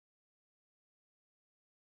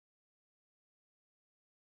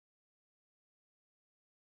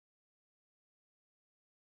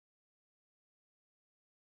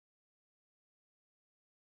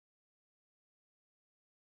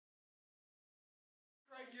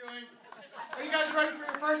Are you guys ready for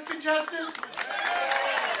your first contestant?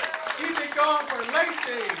 Keep it going for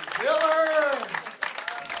Lacey Miller.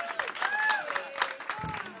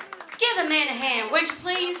 Give the man a hand, would you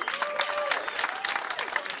please?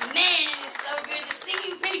 Man, it is so good to see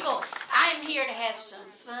you people. I am here to have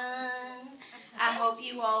some fun. I hope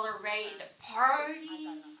you all are ready to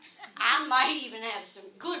party. I might even have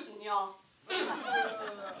some gluten, y'all.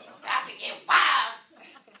 About to get wild.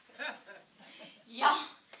 Y'all,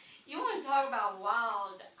 you want to talk about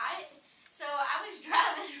wild? So I was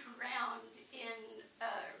driving around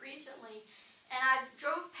recently, and I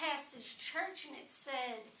drove past this church, and it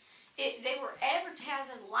said they were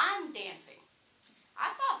advertising line dancing. I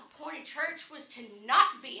thought the point of church was to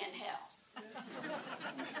not be in hell.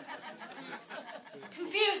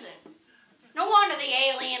 Confusing. No wonder the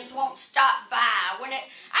aliens won't stop by.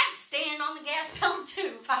 I'd stand on the gas pedal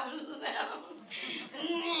too if I was them.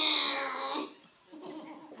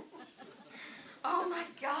 Oh my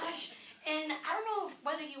gosh. And I don't know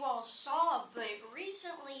whether you all saw, but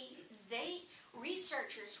recently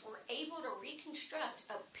researchers were able to reconstruct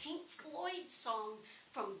a Pink Floyd song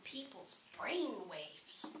from people's brain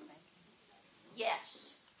waves.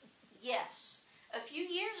 Yes. A few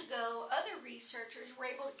years ago, other researchers were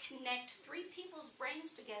able to connect 3 people's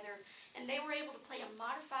brains together, and they were able to play a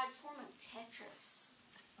modified form of Tetris.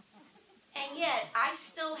 And yet, I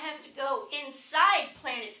still have to go inside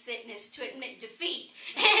Planet Fitness to admit defeat.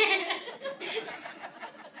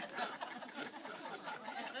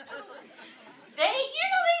 They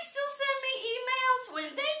still send me emails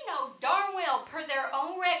when they know darn well, per their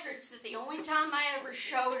own records, that the only time I ever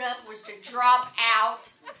showed up was to drop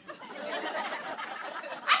out.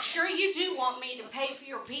 I'm sure you do want me to pay for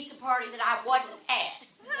your pizza party that I wasn't at.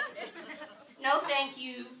 No, thank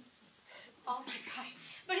you. Oh my gosh.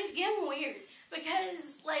 But it's getting weird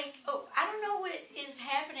because, I don't know what is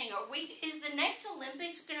happening. Is the next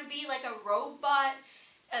Olympics going to be like a robot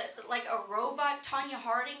Tonya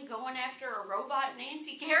Harding going after a robot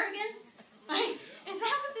Nancy Kerrigan? Is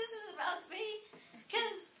that what this is about to be?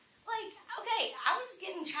 Because, okay, I was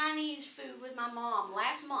getting Chinese food with my mom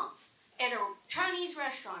last month at a Chinese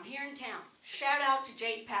restaurant here in town. Shout out to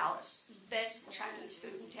Jade Palace, best Chinese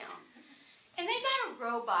food in town. And they got a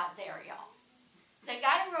robot there, y'all. They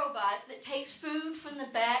got a robot that takes food from the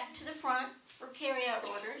back to the front for carry-out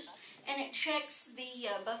orders, and it checks the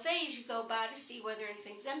buffets you go by to see whether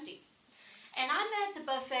anything's empty. And I'm at the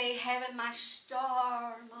buffet having my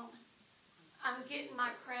star moment. I'm getting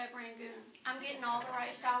my crab rangoon. I'm getting all the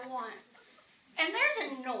rice I want. And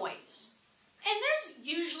there's a noise. And there's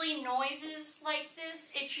usually noises like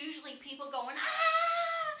this. It's usually people going,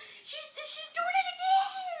 ah, she's doing it again.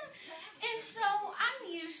 And so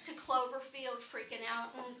I'm used to Cloverfield freaking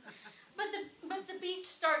out. But the beep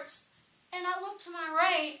starts, and I look to my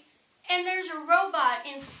right, and there's a robot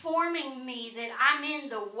informing me that I'm in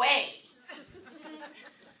the way.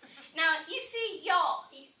 Now, you see, y'all,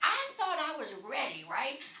 I thought I was ready,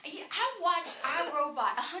 right? I watched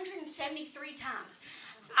iRobot 173 times.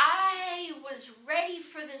 I was ready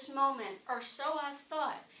for this moment, or so I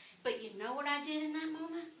thought. But you know what I did in that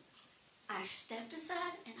moment? I stepped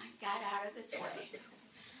aside and I got out of its way.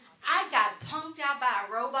 I got punked out by a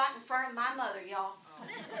robot in front of my mother, y'all.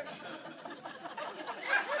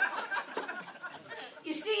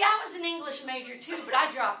 You see, I was an English major too, but I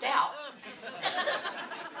dropped out.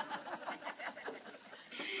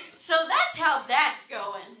 So that's how that's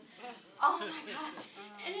going. Oh my God.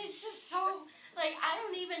 And it's just so, I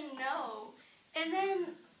don't even know. And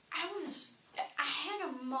then I had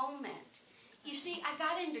a moment. You see, I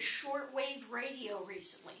got into shortwave radio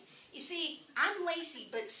recently. You see, I'm Lacey,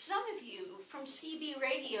 but some of you from CB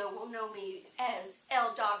Radio will know me as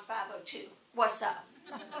LDog502. What's up?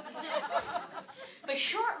 But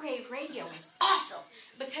shortwave radio is awesome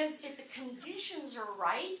because if the conditions are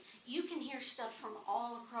right, you can hear stuff from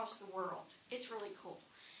all across the world. It's really cool.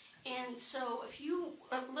 And so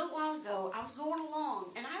a little while ago, I was going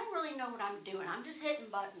along, and I don't really know what I'm doing. I'm just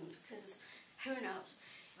hitting buttons because who knows.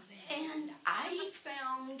 And I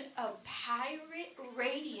found a pirate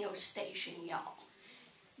radio station, y'all.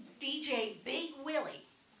 DJ Big Willie.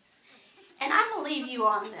 And I'm going to leave you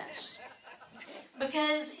on this.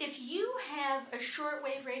 Because if you have a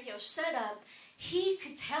shortwave radio set up, he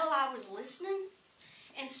could tell I was listening.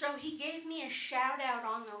 And so he gave me a shout out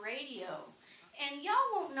on the radio. And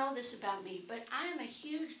y'all won't know this about me, but I am a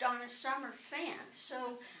huge Donna Summer fan.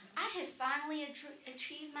 So I have finally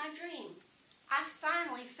achieved my dream. I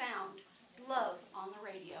finally found love on the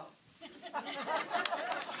radio.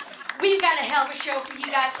 We've got a hell of a show for you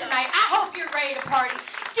guys tonight. I hope you're ready to party.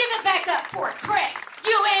 Give it back up for Craig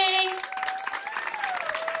Ewing.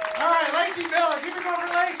 All right, Lacey Miller. Keep it going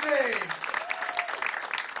for Lacey.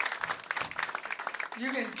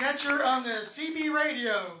 You can catch her on the CB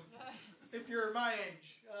radio if you're my age.